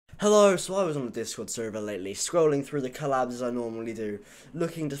Hello, so I was on the Discord server lately, scrolling through the collabs as I normally do,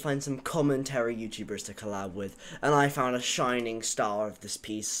 looking to find some commentary YouTubers to collab with, and I found a shining star of this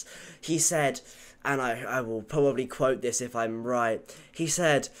piece. He said, and I will probably quote this if I'm right, he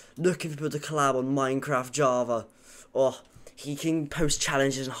said, looking for people to collab on Minecraft Java, or he can post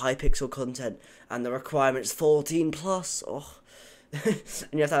challenges and high pixel content, and the requirement's 14 plus, and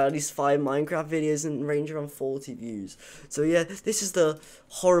you have to have at least 5 Minecraft videos and range around 40 views. So yeah, this is the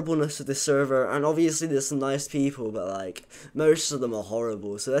horribleness of this server, and obviously there's some nice people, but like, most of them are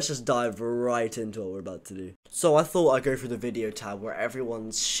horrible, so let's just dive right into what we're about to do. So I thought I'd go through the video tab where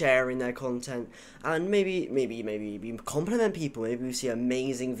everyone's sharing their content, and maybe compliment people, maybe we see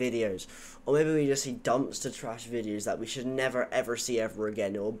amazing videos, or maybe we just see dumpster trash videos that we should never ever see ever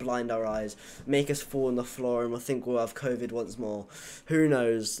again. It will blind our eyes, make us fall on the floor, and we'll think we'll have COVID once more. Who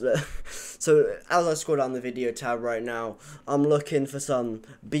knows? So as I scroll down the video tab right now, I'm looking for some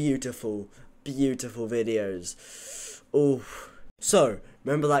beautiful videos. Ooh. So,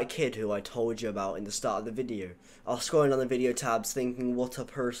 remember that kid who I told you about in the start of the video? I was scrolling down the video tabs thinking what a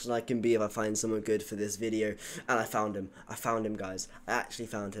person I can be if I find someone good for this video, and I found him. I found him, guys. I actually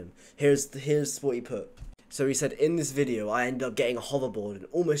found him. Here's what he put. So he said, in this video, I ended up getting a hoverboard and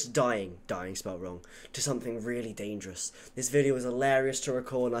almost dying spelled wrong, to something really dangerous. This video was hilarious to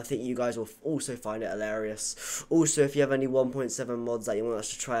record, and I think you guys will also find it hilarious. Also, if you have any 1.7 mods that you want us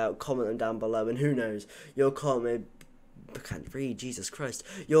to try out, comment them down below, and who knows, your comment, I can't read, Jesus Christ,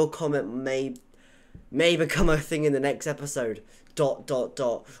 your comment may become a thing in the next episode. ...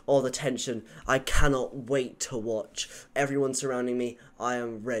 All the tension. I cannot wait to watch. Everyone surrounding me, I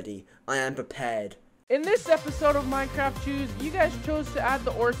am ready. I am prepared. In this episode of Minecraft Choose, you guys chose to add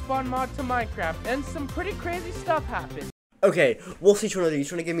the ore spawn mod to Minecraft, and some pretty crazy stuff happened. Okay, what's he trying to do? He's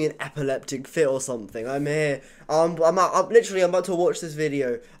trying to give me an epileptic fit or something. I'm here. I'm about to watch this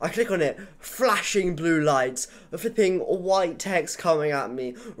video. I click on it. Flashing blue lights. Flipping white text coming at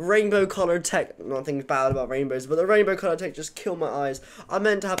me. Rainbow colored text. Nothing bad about rainbows, but the rainbow colored text just killed my eyes. I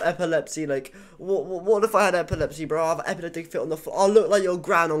meant to have epilepsy. Like, what if I had epilepsy, bro? I have an epileptic fit on the floor. I'll look like your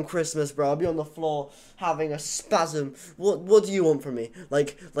gran on Christmas, bro. I'll be on the floor having a spasm. What do you want from me?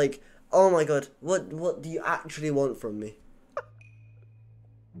 Like, oh my god. What do you actually want from me?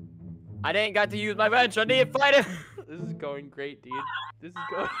 I didn't got to use my bench. I need to fight him. This is going great, dude. This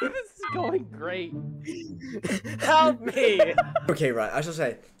is going great. Help me. Okay, right, I should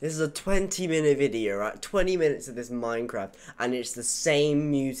say, this is a 20-minute video, right? 20 minutes of this Minecraft, and it's the same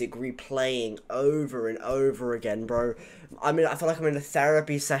music replaying over and over again, bro. I mean, I feel like I'm in a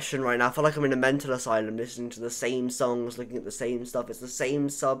therapy session right now. I feel like I'm in a mental asylum listening to the same songs, looking at the same stuff. It's the same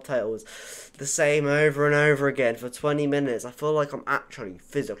subtitles, the same over and over again for 20 minutes. I feel like I'm actually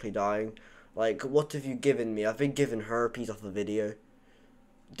physically dying. Like, what have you given me? I've been given herpes off a video.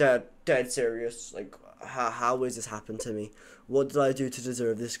 Dead serious. Like, how has this happened to me? What did I do to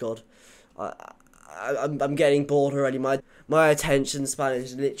deserve this, God? I'm getting bored already. My attention span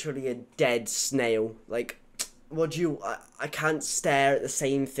is literally a dead snail. Like, what do you... I can't stare at the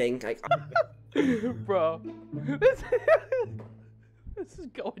same thing. Like, bro, this is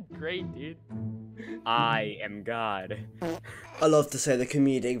going great, dude. I am God. I love to say the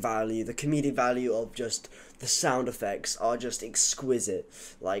comedic value of just the sound effects are just exquisite.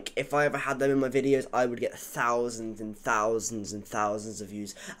 Like, if I ever had them in my videos, I would get thousands and thousands and thousands of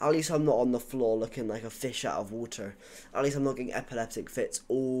views. At least I'm not on the floor looking like a fish out of water. At least I'm not getting epileptic fits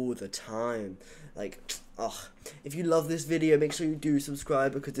all the time. Like, if you love this video, make sure you do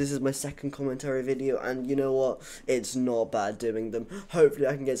subscribe, because this is my second commentary video, and you know what? It's not bad doing them. Hopefully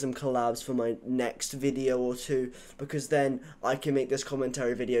I can get some collabs for my next video or two, because then I can make this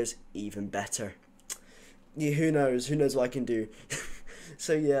commentary videos even better. Yeah, who knows what I can do.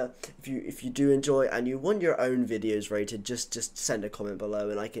 So yeah, if you do enjoy and you want your own videos rated, just send a comment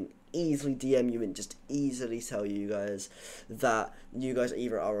below, and I can easily DM you and just easily tell you guys that you guys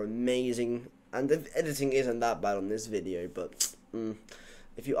either are amazing, and the editing isn't that bad on this video, but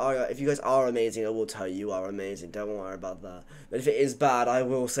if you guys are amazing, I will tell you are amazing. Don't worry about that. But if it is bad, I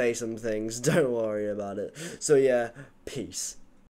will say some things. Don't worry about it. So yeah, peace.